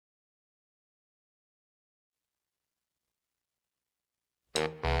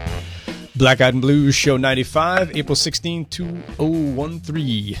Black Eyed and Blues, Show 95, April 16,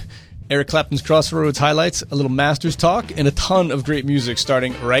 2013. Eric Clapton's Crossroads highlights, a little Masters talk, and a ton of great music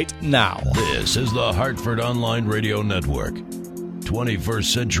starting right now. This is the Hartford Online Radio Network.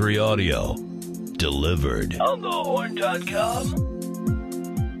 21st Century Audio. Delivered on thehorn.com.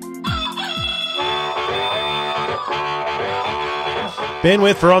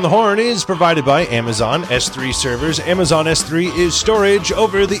 Bandwidth for On the Horn is provided by Amazon S3 servers. Amazon S3 is storage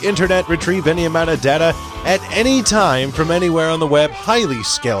over the internet. Retrieve any amount of data at any time from anywhere on the web. Highly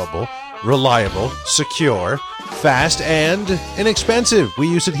scalable, reliable, secure, fast, and inexpensive. We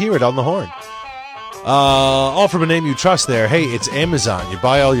use it here at On the Horn. All from a name you trust there. Hey, it's Amazon. You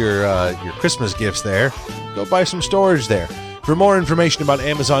buy all your Christmas gifts there. Go buy some storage there. For more information about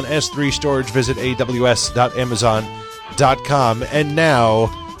Amazon S3 storage, visit aws.amazon.com. And now,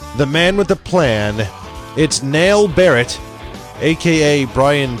 the man with the plan, it's Nail Barrett, a.k.a.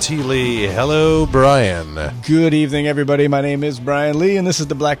 Brian T. Lee. Hello, Brian. Good evening, everybody. My name is Brian Lee, and this is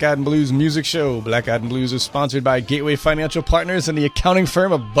the Black Eyed and Blues Music Show. Black Eyed and Blues is sponsored by Gateway Financial Partners and the accounting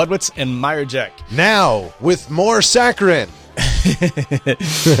firm of Budwitz and Meyerjack. Now, with more saccharin.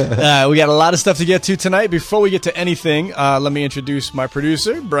 We got a lot of stuff to get to tonight. Before we get to anything, let me introduce my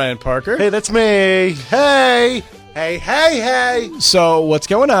producer, Brian Parker. Hey, that's me. Hey. Hey. So, what's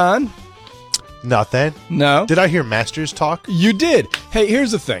going on? Nothing. No? Did I hear Masters talk? You did. Hey,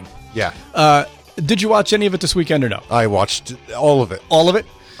 here's the thing. Yeah. Did you watch any of it this weekend or no? I watched all of it. All of it?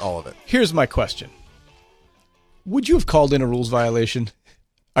 All of it. Here's my question. Would you have called in a rules violation?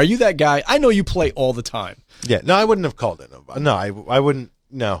 Are you that guy? I know you play all the time. Yeah. No, I wouldn't have called it. No, I wouldn't.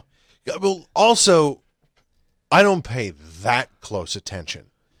 No. Well, also, I don't pay that close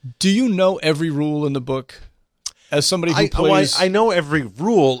attention. Do you know every rule in the book? As somebody who plays... I know every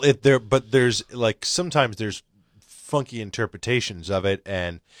rule, but there's, like, sometimes there's funky interpretations of it,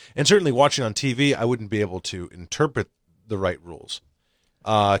 and certainly watching on TV, I wouldn't be able to interpret the right rules.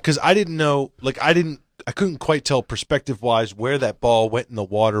 Because I didn't know, like, I couldn't quite tell perspective-wise where that ball went in the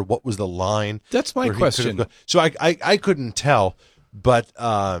water, what was the line. That's my question. So I couldn't tell, but...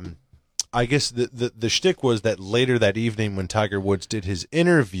 I guess the shtick was that later that evening when Tiger Woods did his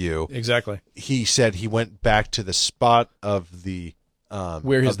interview, exactly, he said he went back to the spot of the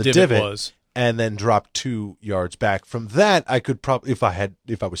where his divot was, and then dropped 2 yards back. From that, I could probably, if I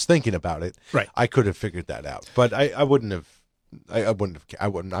was thinking about it, right, I could have figured that out. But I wouldn't have. I don't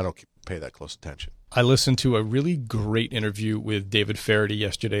pay that close attention. I listened to a really great interview with David Faraday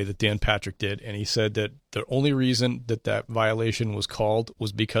yesterday that Dan Patrick did, and he said that the only reason that violation was called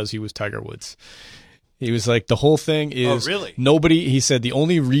was because he was Tiger Woods. He was like, the whole thing is nobody. He said the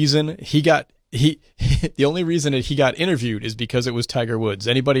only reason the only reason that he got interviewed is because it was Tiger Woods.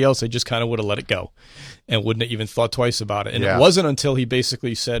 Anybody else, they just kind of would have let it go and wouldn't have even thought twice about it. And It wasn't until he basically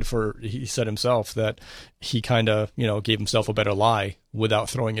he said himself that he kind of, gave himself a better lie without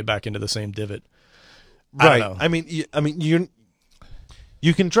throwing it back into the same divot. Right. I mean, you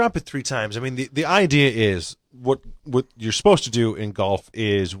can drop it 3 times. I mean, the idea is what you're supposed to do in golf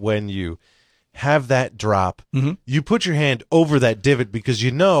is when you have that drop, you put your hand over that divot because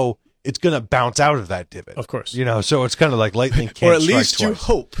it's going to bounce out of that divot. Of course. So it's kind of like lightning can't or at least strike you twice.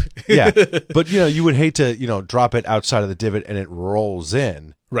 hope. Yeah. But, you would hate to, drop it outside of the divot and it rolls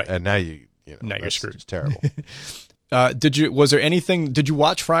in. Right. And now now you're screwed. It's terrible. Did you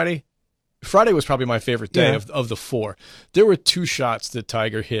watch Friday? Friday was probably my favorite day of the 4. There were 2 shots that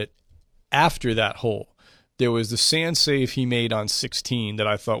Tiger hit after that hole. There was the sand save he made on 16 that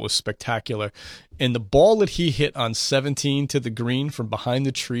I thought was spectacular. And the ball that he hit on 17 to the green from behind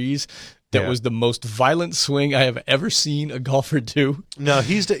the trees, that was the most violent swing I have ever seen a golfer do. No,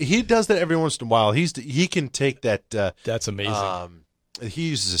 he does that every once in a while. He can take that. That's amazing. He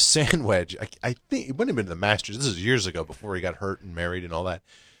uses a sand wedge. I think it wouldn't have been the Masters. This is years ago before he got hurt and married and all that.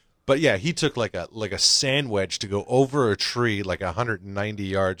 But yeah, he took like a sand wedge to go over a tree like 190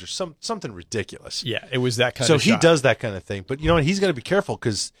 yards or something ridiculous. Yeah, it was that kind of shot. So he does that kind of thing. But you know what? He's got to be careful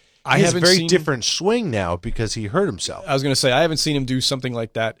because he has a very different swing now because he hurt himself. I was going to say, I haven't seen him do something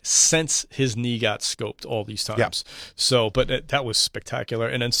like that since his knee got scoped all these times. Yeah. So, but that was spectacular.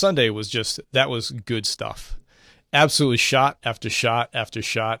 And then Sunday was that was good stuff. Absolutely shot after shot after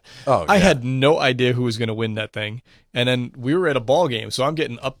shot. Oh, I had no idea who was going to win that thing. And then we were at a ball game, so I'm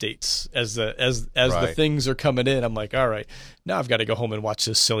getting updates as the things are coming in. I'm like, all right, now I've got to go home and watch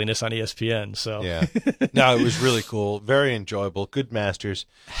this silliness on ESPN. So yeah, no, it was really cool, very enjoyable, good Masters.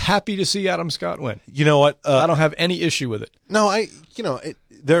 Happy to see Adam Scott win. You know what? I don't have any issue with it. No,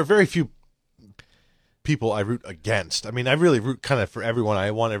 there are very few people I root against. I mean, I really root kind of for everyone.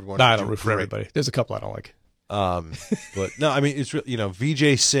 I want everyone. No, I don't root for everybody. There's a couple I don't like. But no, I mean, it's really,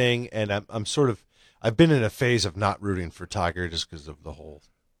 Vijay Singh, and I've been in a phase of not rooting for Tiger just because of the whole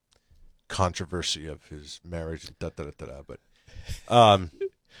controversy of his marriage and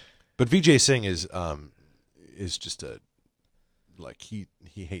but Vijay Singh is just he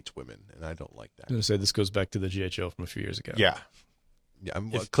hates women, and I don't like that. I'm going to say this goes back to the GHO from a few years ago. Yeah.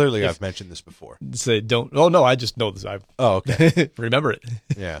 Clearly I've mentioned this before. Say don't. Oh no, I just know this. Okay. Remember it.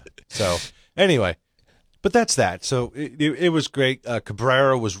 Yeah. So anyway, but that's that. So it was great.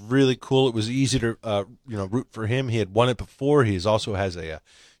 Cabrera was really cool. It was easy to root for him. He had won it before. He also has a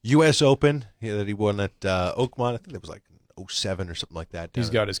U.S. Open that he won at Oakmont. I think it was like 2007 or something like that.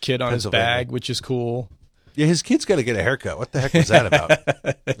 He's got his kid on his bag, which is cool. Yeah, his kid's got to get a haircut. What the heck was that about?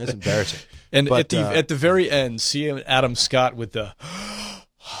 That's embarrassing. And at the very end, seeing Adam Scott with the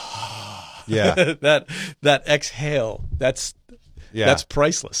that exhale, that's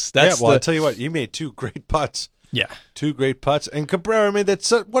priceless. I'll tell you what, you made two great putts. Yeah, two great putts, and Cabrera made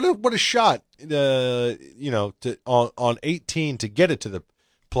that. What a shot! On 18 to get it to the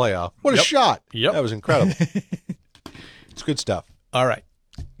playoff. What a shot! Yep, that was incredible. It's good stuff. All right.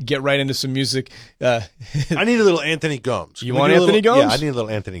 Get right into some music. I need a little Anthony Gomes. You want Anthony Gomes? Yeah, I need a little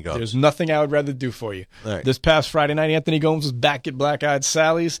Anthony Gomes. There's nothing I would rather do for you. Right. This past Friday night, Anthony Gomes was back at Black Eyed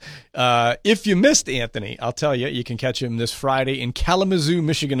Sally's. If you missed Anthony, I'll tell you, you can catch him this Friday in Kalamazoo,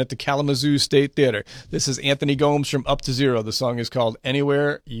 Michigan at the Kalamazoo State Theater. This is Anthony Gomes from Up to Zero. The song is called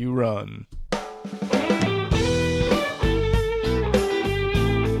Anywhere You Run.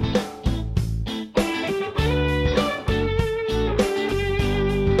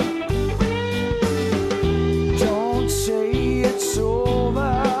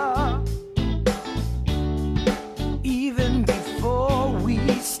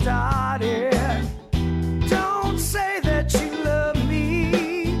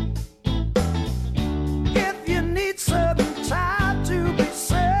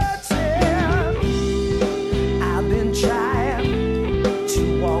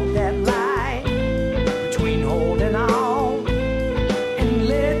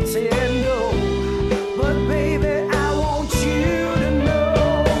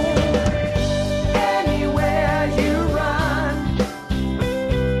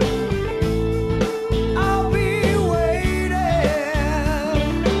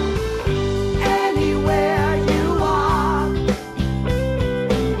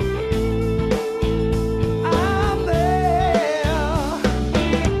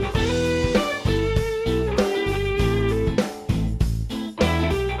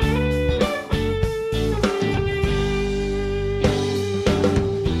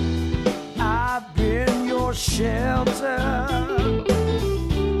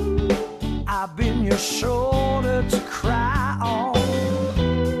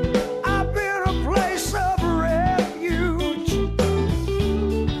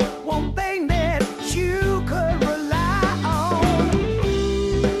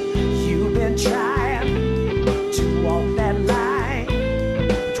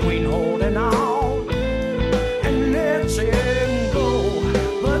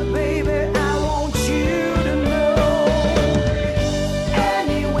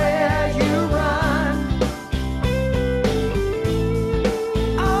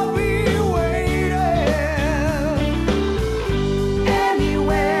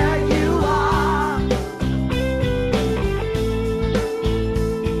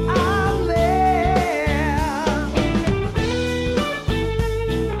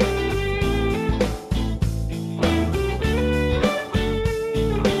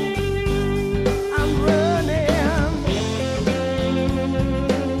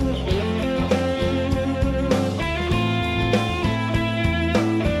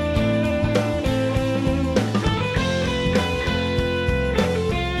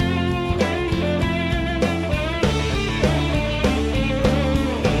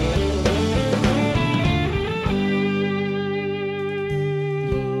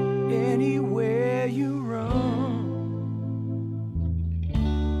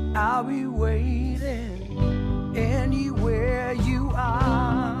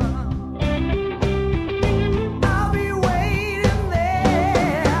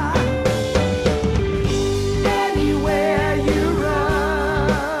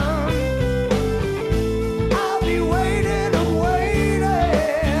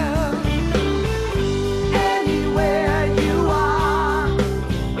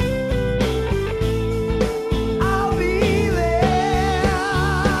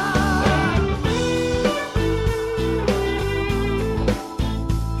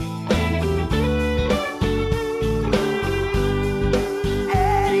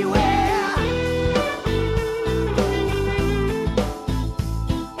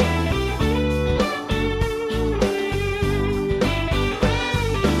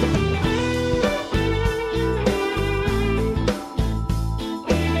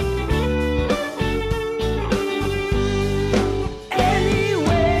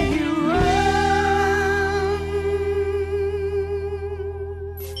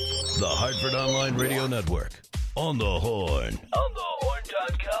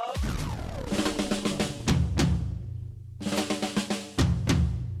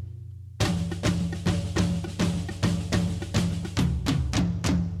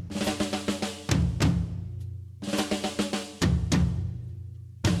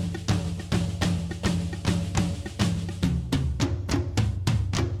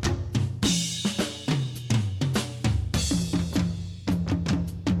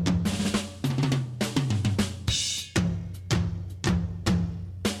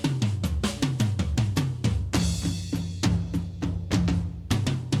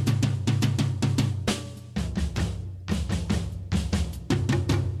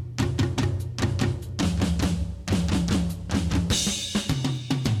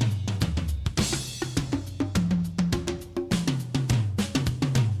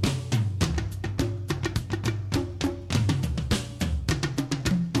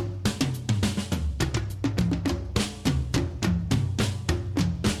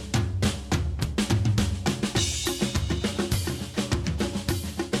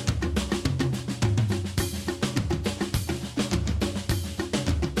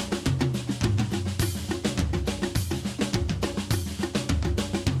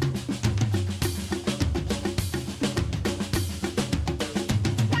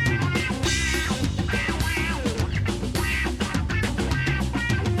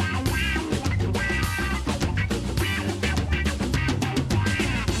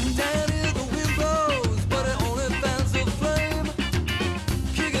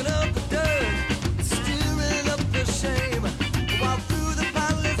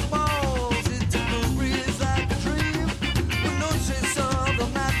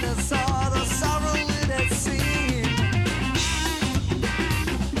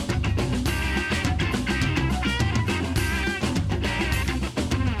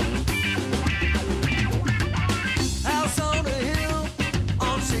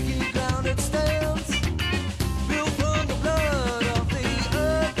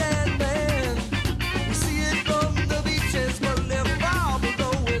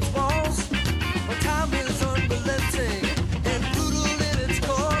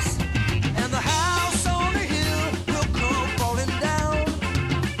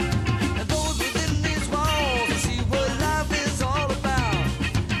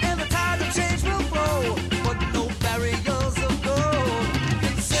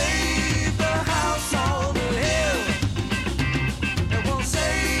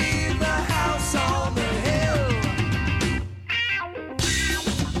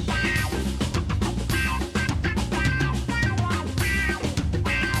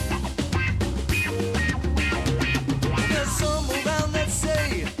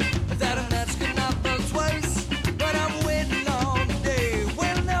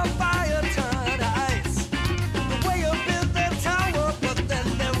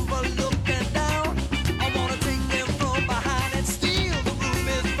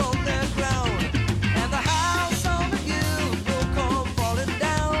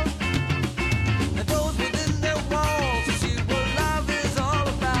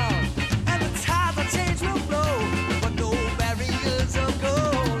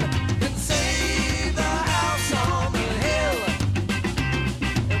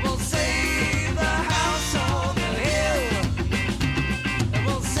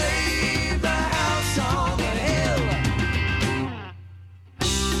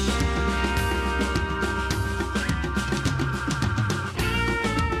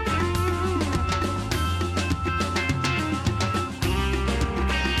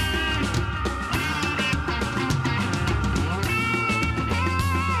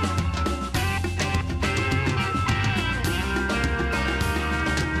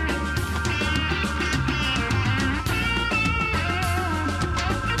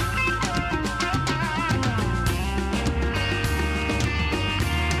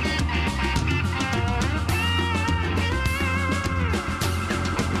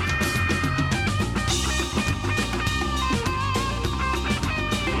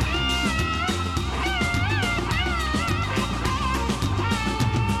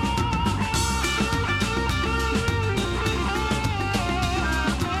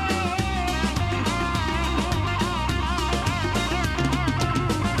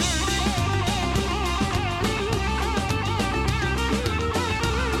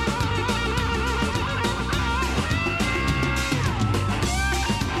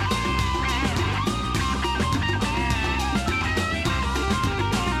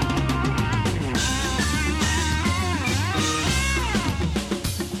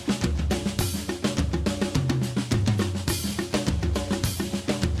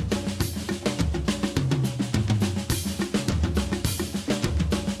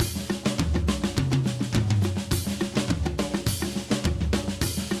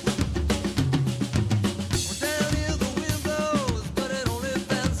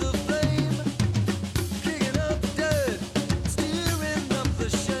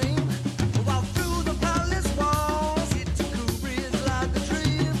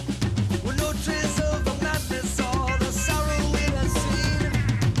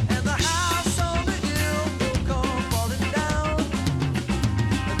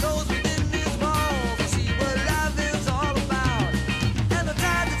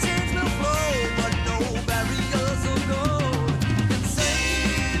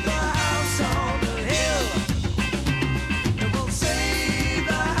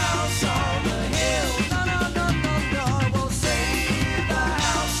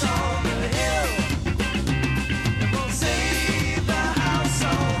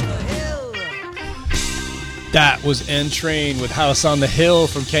 That was N-Train with House on the Hill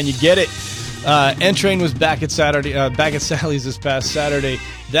from Can You Get It? N-Train was back at Sally's this past Saturday.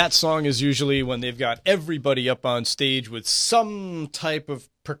 That song is usually when they've got everybody up on stage with some type of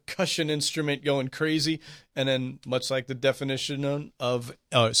percussion instrument going crazy, and then much like the definition of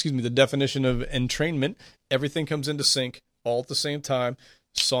entrainment, everything comes into sync all at the same time.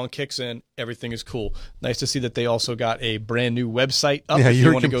 Song kicks in, everything is cool. Nice to see that they also got a brand new website up. Yeah, if you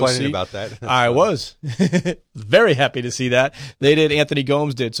were want to go complaining see. about that. I was very happy to see that. They did. Anthony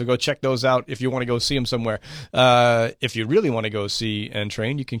Gomes did. So go check those out if you want to go see them somewhere. If you really want to go see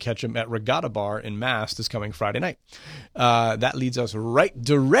N-Train, you can catch them at Regatta Bar in Mass this coming Friday night. That leads us right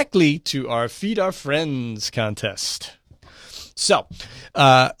directly to our Feed Our Friends contest. So,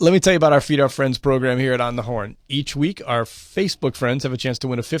 let me tell you about our Feed Our Friends program here at On the Horn. Each week, our Facebook friends have a chance to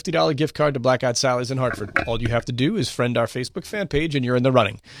win a $50 gift card to Black Eyed Sally's in Hartford. All you have to do is friend our Facebook fan page, and you're in the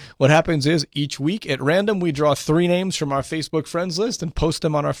running. What happens is, each week, at random, we draw 3 names from our Facebook friends list and post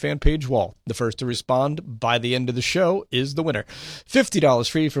them on our fan page wall. The first to respond by the end of the show is the winner. $50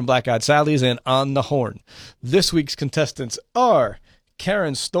 free from Black Eyed Sally's and On the Horn. This week's contestants are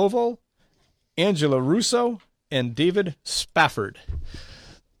Karen Stovall, Angela Russo, and David Spafford.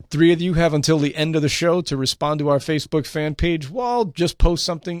 3 of you have until the end of the show to respond to our Facebook fan page wall. Just post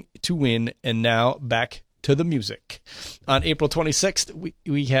something to win. And now back to the music. On April 26th,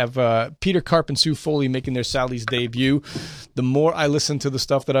 we have Peter Karp and Sue Foley making their Sally's debut. The more I listen to the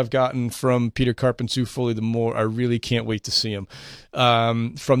stuff that I've gotten from Peter Karp and Sue Foley, the more I really can't wait to see them.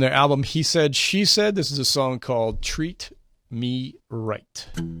 From their album He Said, She Said, this is a song called Treat Me Right.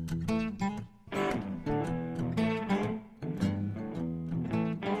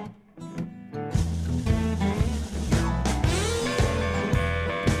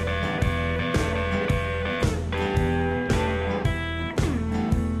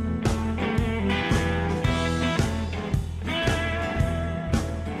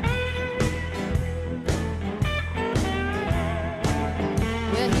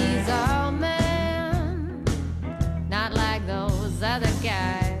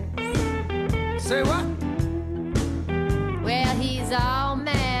 Say what? Well, he's all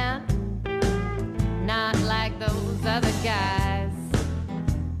man, not like those other guys.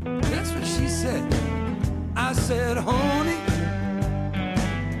 That's what she said. I said, honey,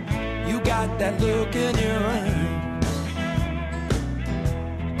 you got that look in your eyes.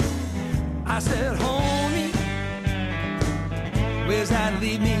 I said, homie, where's that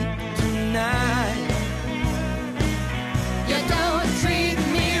lead me tonight? You don't treat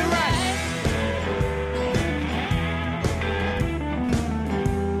me right.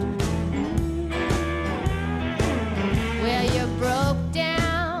 Well, you broke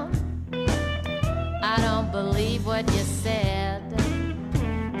down. I don't believe what you said.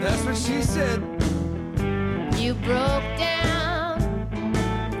 That's what she said. You broke down.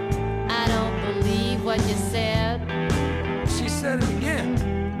 I don't believe what you said. She said it again.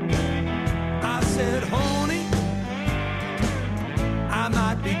 I said, honey, I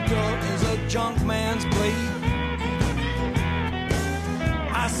might be dull as a junk man's blade.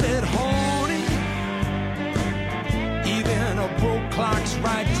 I said, honey, even a broke clock's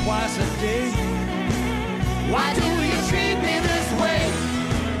right twice a day. Why do you treat me this way?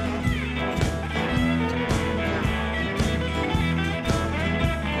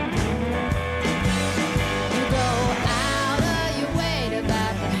 You go out of your way to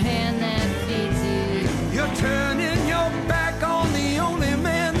back the hand that feeds you. You're turning your back on the only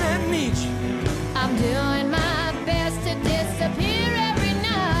man that needs you. I'm doing my best to disappear every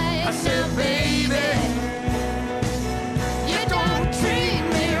night. I said, Now, baby, you don't treat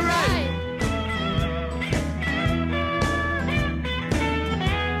me right.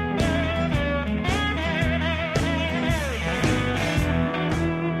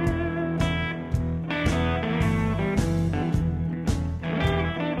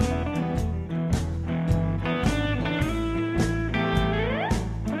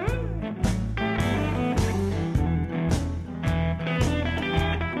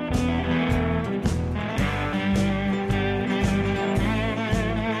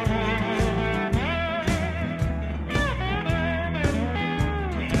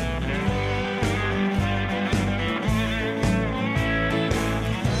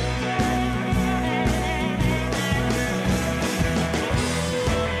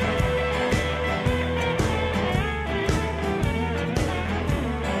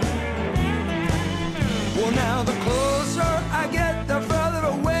 well, now the closer I get, the further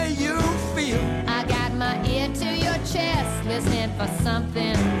away you feel. I got my ear to your chest, listening for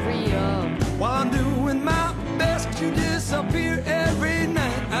something real. While I'm doing my best to disappear every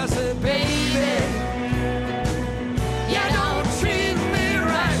night, I said, baby,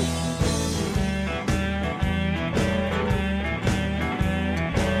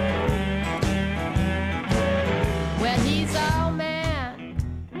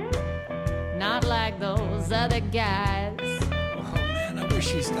 other guys. Oh man, I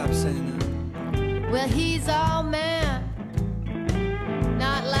wish he stopped saying that. Well, he's all man,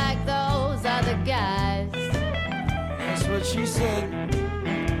 not like those other guys. That's what she said.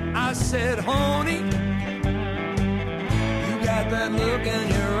 I said, honey, you got that look in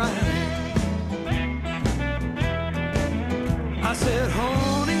your eye. I said,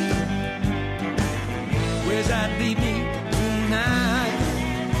 honey, where's that leave me tonight?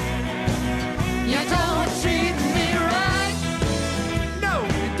 You don't treat me right. No,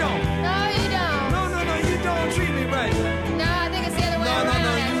 you don't. No, you don't. No, you don't treat me right. No, I think it's the other way No, around. you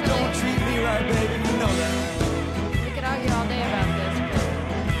actually. don't treat me right, baby. You know that. We could argue all day about this.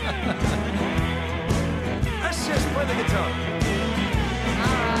 Let's just play the guitar. All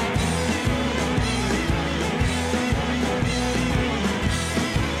right.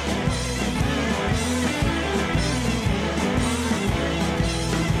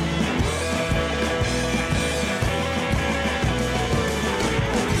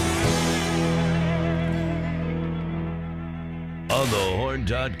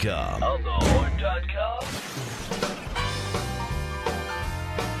 OnTheHorn.com. OnTheHorn.com.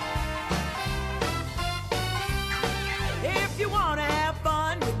 If you wanna have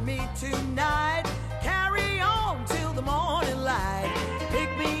fun with me tonight, carry on till the morning light. Pick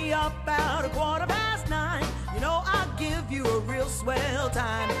me up about 9:15. You know I'll give you a real swell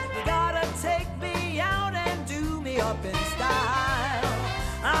time. You gotta take me out and do me up in style.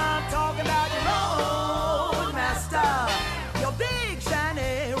 I'm talking about your roadmaster, your big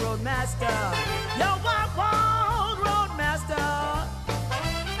shiny roadmaster, your wild roadmaster.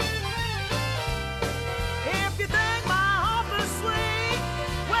 If you think my offer's sweet,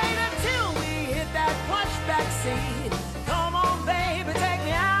 wait until we hit that pushback seat. Come on, baby, take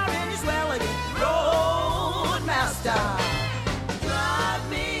me out in your swell again. Roadmaster, drive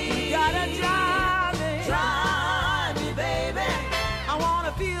me. You gotta drive me. Drive me, baby. I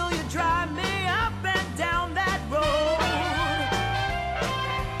wanna feel you drive me up and down that road.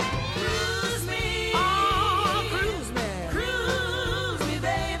 Cruise me. Oh, cruise me. Cruise me,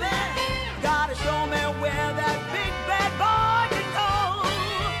 baby. Gotta show me where that big bad boy can go.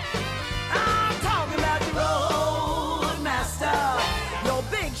 I'm talking about your roadmaster, your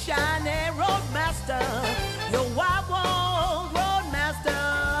big shiny roadmaster, your white wall roadmaster.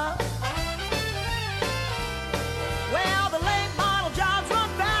 Well, the late model jobs run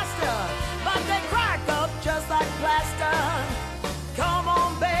faster, but they crack up just like plaster. Come on,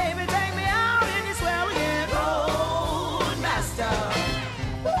 baby, take me out in your swell again, roadmaster.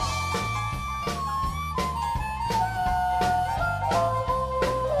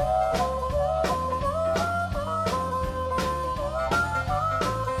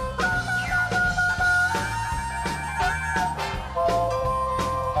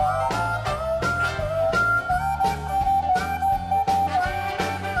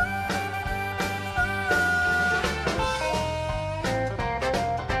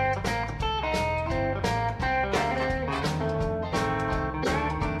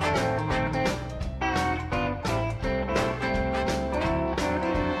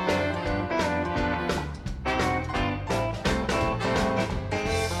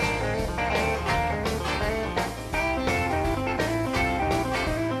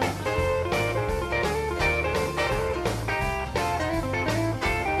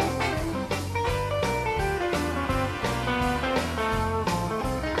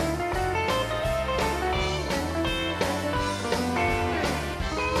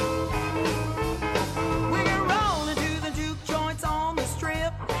 We're rolling to the juke joints on the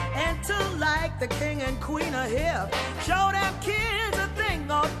strip, and to like the king and queen of hip. Show them kids a thing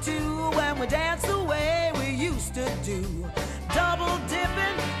or two when we dance the way we used to do. Double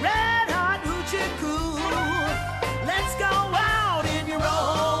dipping, red hot hoochie coo. Let's go out in your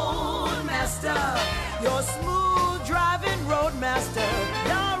roadmaster, your smooth driving roadmaster,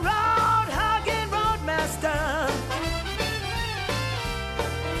 your road hugging roadmaster.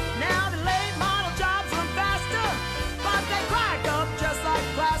 Now the late model jobs run faster, but they crack up just like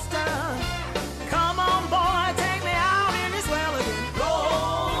plaster. Come on, boy, take me out in this well again.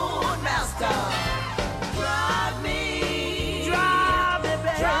 Roadmaster, drive me, baby.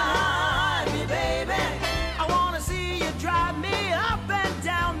 Drive me, baby. I wanna see you drive me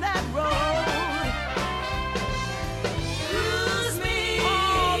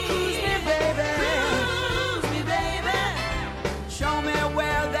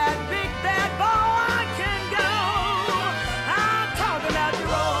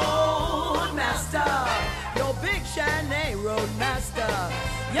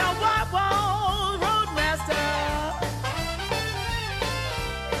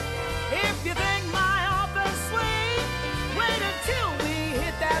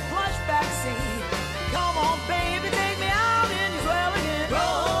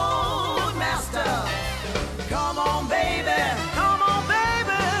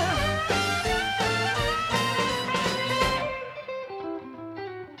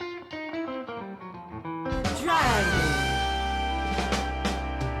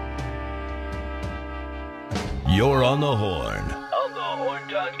You're on the Horn.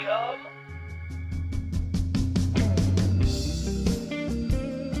 OnTheHorn.com.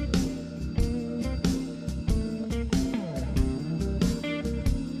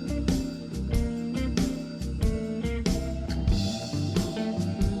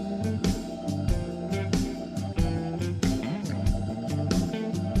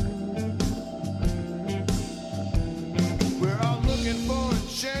 We're all looking for a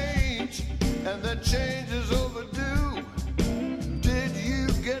change, and that change is overdue. Did you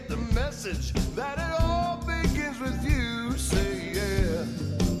get the message that it all begins with you? Say yeah.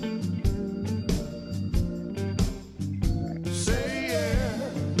 Say yeah.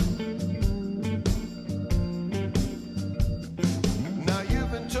 Now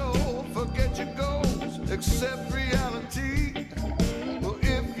you've been told, forget your goals, accept reality. Well,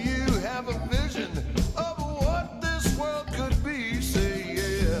 if you have a vision of what this world could be, say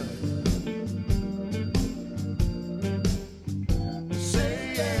yeah.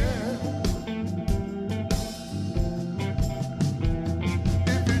 Say yeah.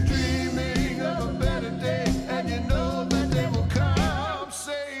 If you're dreaming of a better day and you know that day will come,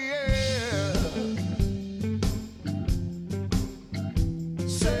 say yeah.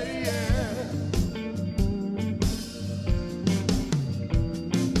 Say yeah.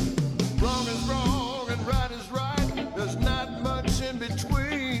 Wrong is wrong and right is right. There's not much in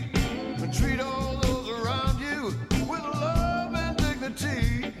between. And treat all those around you with love and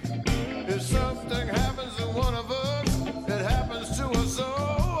dignity. If something happens to one of us, it happens to us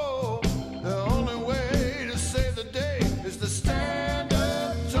all. The only way to save the day is to stand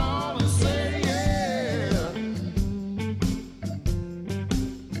up tall and say yeah.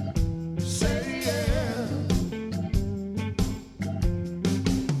 Say yeah.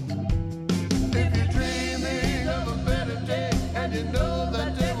 If you're dreaming of a better day and you know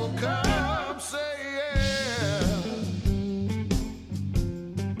that day will come, say yeah.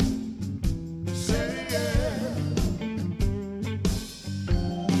 Say yeah.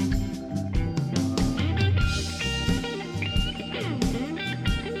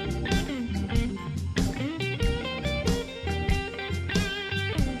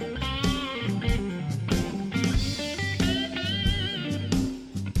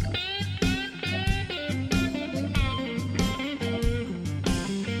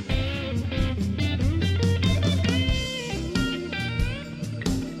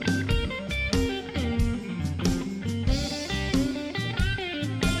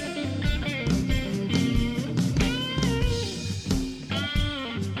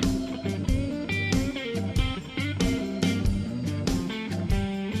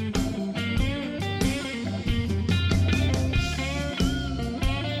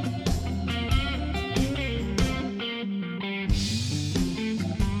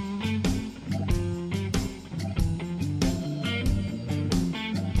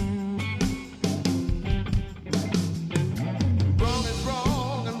 Wrong is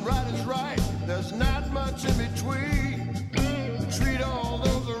wrong and right is right. There's not much in between. Treat all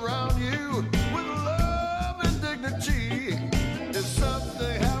those around you with love and dignity. If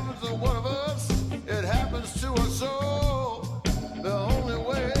something happens to one of us, it happens to us all. The only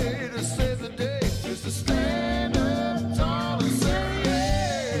way to save the day is to stand up tall and say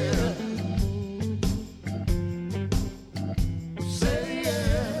yeah. Say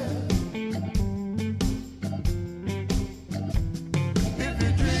yeah. If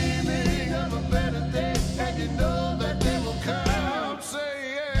you're dreaming of a better day and you know that day will come,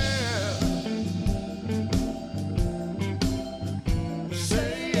 say yeah.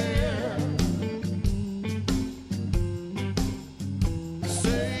 Say yeah.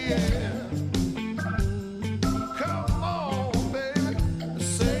 Say yeah. Come on, baby.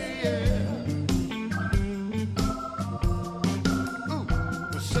 Say yeah. Ooh,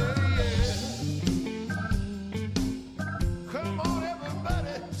 say yeah. Come on,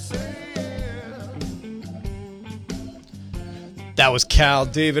 everybody, say yeah. That was Cal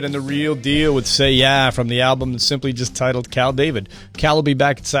David and the Real Deal with Say Yeah from the album that's simply just titled Cal David. Cal will be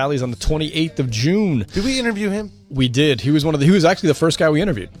back at Sally's on the 28th of June. Did we interview him? We did. He was he was actually the first guy we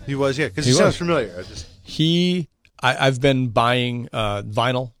interviewed. He was, yeah, because He he sounds was. familiar. I've been buying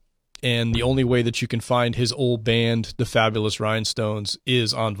vinyl, and the only way that you can find his old band, the Fabulous Rhinestones,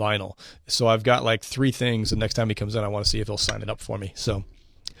 is on vinyl. So I've got like 3 things, and next time he comes in, I want to see if he'll sign it up for me. So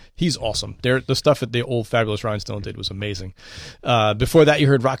he's awesome. The stuff that the old Fabulous Rhinestone did was amazing. Before that, you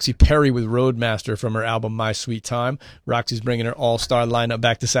heard Roxy Perry with Roadmaster from her album My Sweet Time. Roxy's bringing her all-star lineup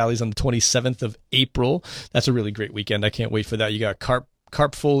back to Sally's on the 27th of April. That's a really great weekend. I can't wait for that. You got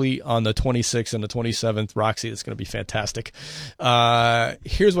Carp Foley on the 26th and the 27th. Roxy, it's going to be fantastic.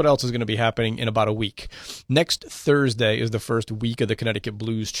 Here's what else is going to be happening in about a week. Next Thursday is the first week of the Connecticut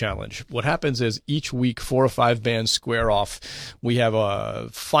Blues Challenge. What happens is each week 4 or 5 bands square off. We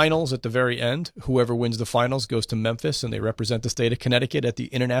have finals at the very end. Whoever wins the finals goes to Memphis, and they represent the state of Connecticut at the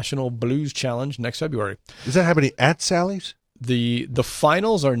International Blues Challenge next February. Is that happening at Sally's? The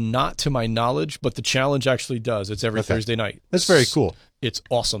finals are not to my knowledge, but the challenge actually does. It's every Thursday night. That's very cool. It's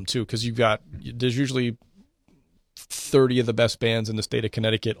awesome too, because there's usually 30 of the best bands in the state of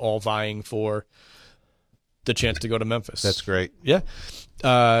Connecticut all vying for the chance to go to Memphis. That's great. Yeah.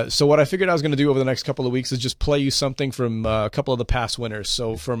 So what I figured I was going to do over the next couple of weeks is just play you something from a couple of the past winners.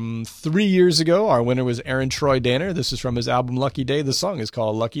 So from 3 years ago, our winner was Aaron Troy Danner. This is from his album Lucky Day. The song is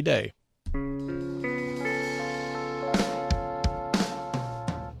called Lucky Day.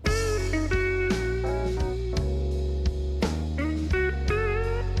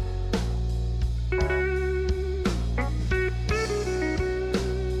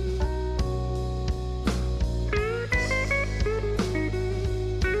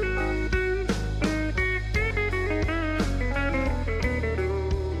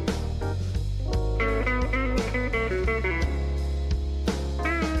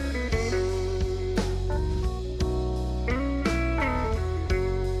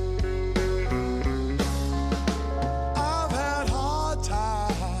 I've had hard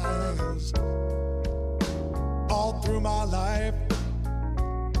times all through my life.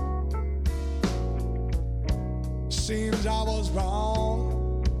 Seems I was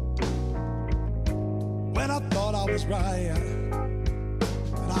wrong when I thought I was right.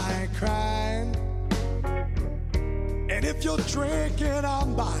 But I ain't crying. And if you're drinking,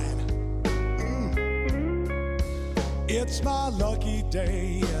 I'm buying. It's my lucky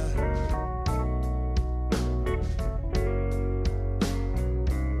day.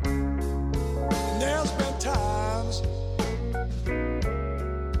 There's been times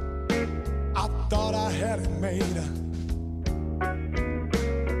I thought I had it made.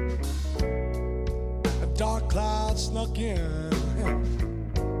 A dark cloud snuck in,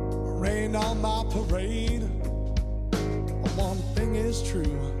 rained on my parade. One thing is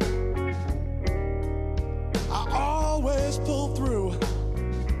true, I always pull through.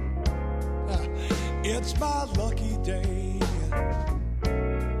 It's my lucky day.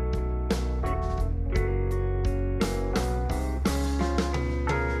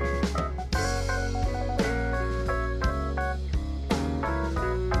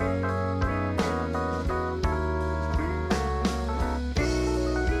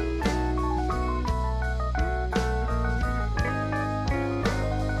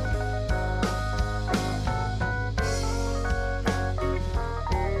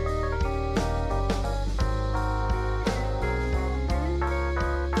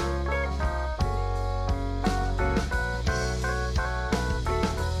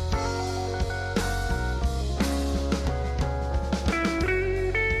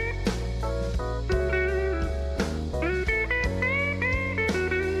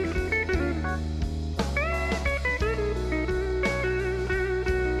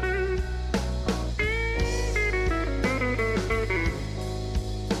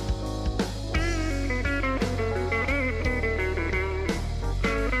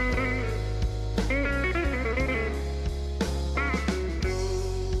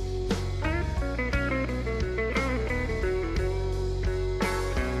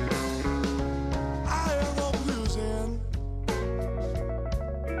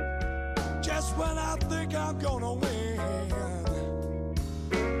 When I think I'm gonna win,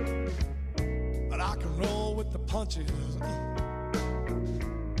 but I can roll with the punches,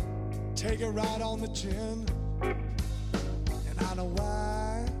 take it right on the chin, and I know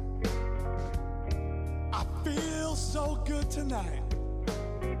why I feel so good tonight.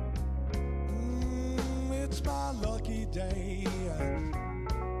 It's my lucky day.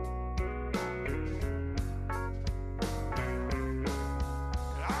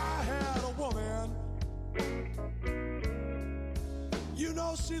 You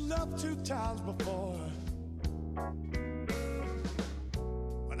know she left 2 times before.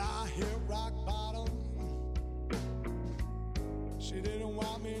 When I hit rock bottom, she didn't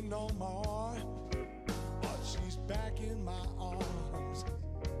want me no more. But she's back in my arms.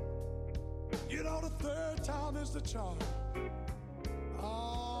 You know the 3rd time is the charm.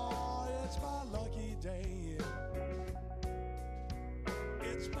 Oh, it's my lucky day.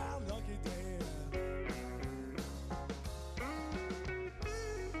 It's my lucky day.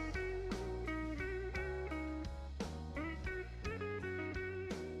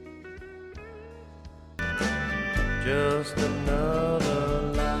 Just another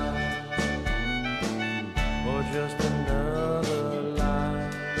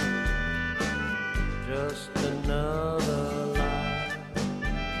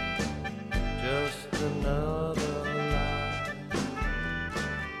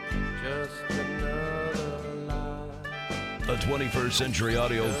A 21st Century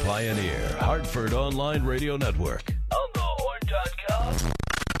Audio pioneer. Hartford Online Radio Network. OnTheHorn.com.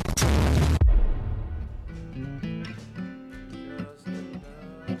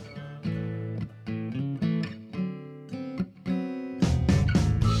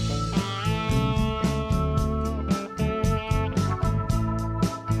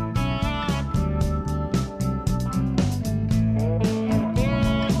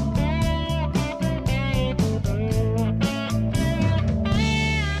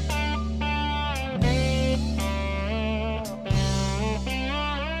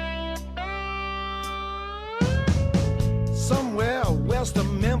 Somewhere west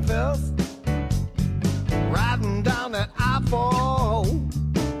of Memphis, riding down that I-4,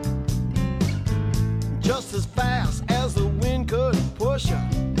 just as fast as the wind could push her,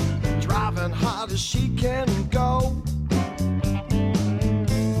 driving hard as she can go.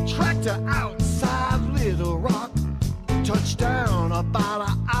 Tractor outside Little Rock, touchdown about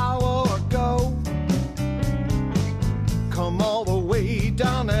an hour ago. Come all the way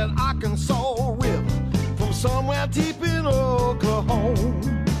down that Arkansas River, from somewhere deep in Oklahoma.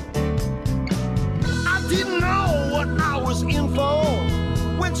 I didn't know what I was in for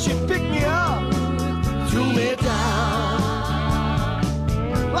when she picked me up, threw me down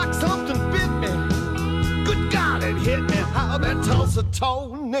like something bit me. Good God, it hit me. How that Tulsa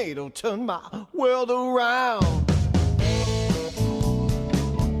tornado turned my world around.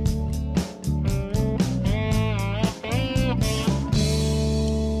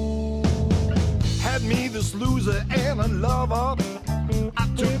 Had me this loser and a lover. I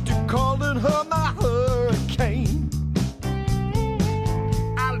took to calling her my hurricane.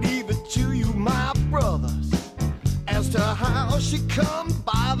 I leave it to you, my brothers, as to how she come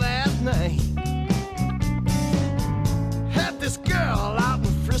by that name. Had this girl out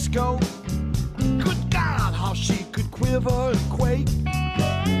in Frisco. Good God, how she could quiver and quake,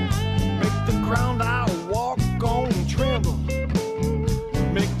 make the ground I walk on tremble,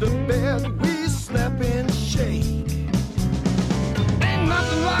 make the bed we slept in shake. Ain't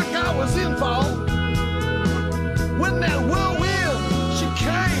nothing like I was in for when that whirlwind she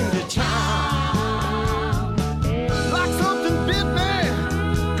came to town. Like something bit me.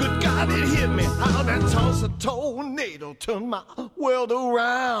 Good God, it hit me. How that Tulsa tornado turned my world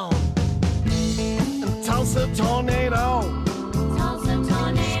around. And Tulsa tornado,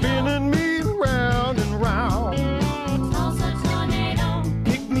 spinning me round and round.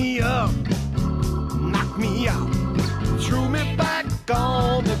 Pick me up, knock me out, threw me back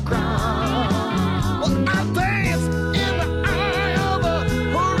on the ground. Well, I danced in the eye of a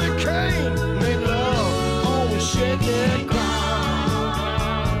hurricane, made love on the shaky ground.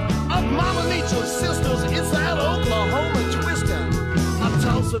 Of Mama Nature's sisters, it's that Oklahoma twister. A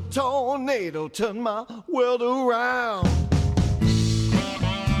Tulsa tornado turned my world around.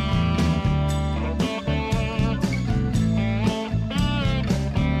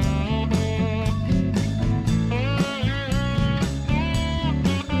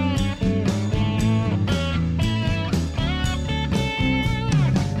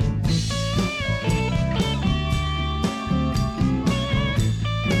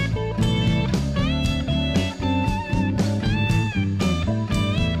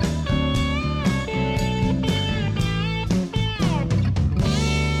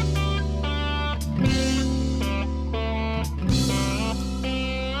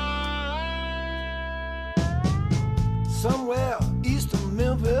 Somewhere east of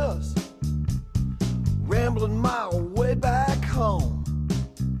Memphis, rambling my way back home.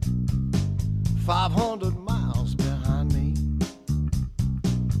 500 miles behind me,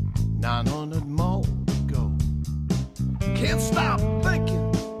 900 more to go. Can't stop thinking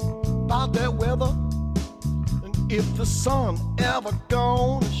about that weather, and if the sun ever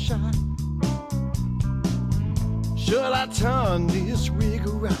gonna shine. Should I turn this rig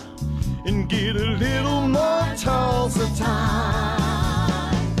around and get a little more Tulsa time?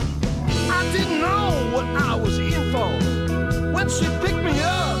 I didn't know what I was in for when she picked me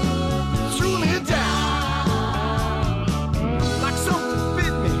up, threw me down like something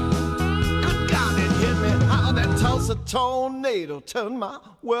bit me. Good God, it hit me. How that Tulsa tornado turned my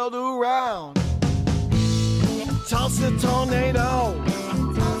world around. Tulsa tornado,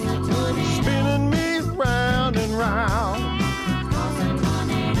 spinning me round and round.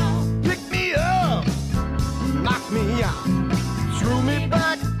 Knocked me out, threw me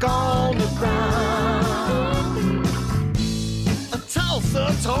back on the ground. A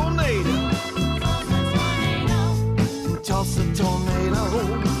Tulsa tornado, Tulsa tornado,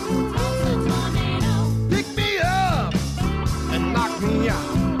 picked me up and knocked me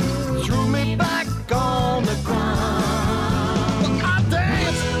out, threw me back on the ground.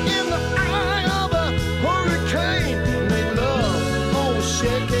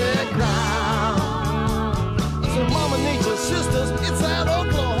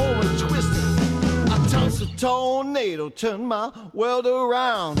 tornado turned my world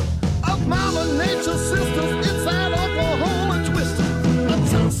around. Up Mama Nature Sisters, it's that Oklahoma twister. A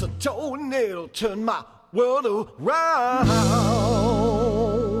Tulsa tornado turned my world around.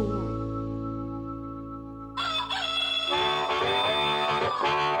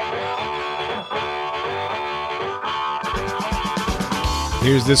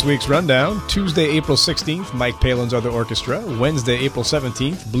 Here's this week's rundown. Tuesday, April 16th, Mike Palin's Other Orchestra. Wednesday, April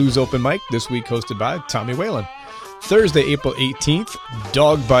 17th, Blues Open Mic, this week hosted by Tommy Whalen. Thursday, April 18th,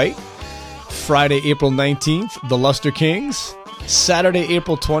 Dog Bite. Friday, April 19th, The Luster Kings. Saturday,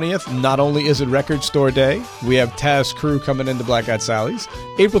 April 20th, not only is it Record Store Day, we have Taz Crew coming into Black Eyed Sally's.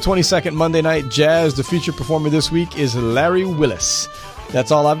 April 22nd, Monday Night Jazz. The featured performer this week is Larry Willis.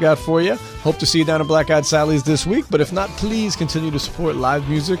 That's all I've got for you. Hope to see you down at Black Eyed Sally's this week, but if not, please continue to support live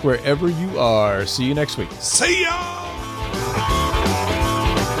music wherever you are. See you next week. See ya!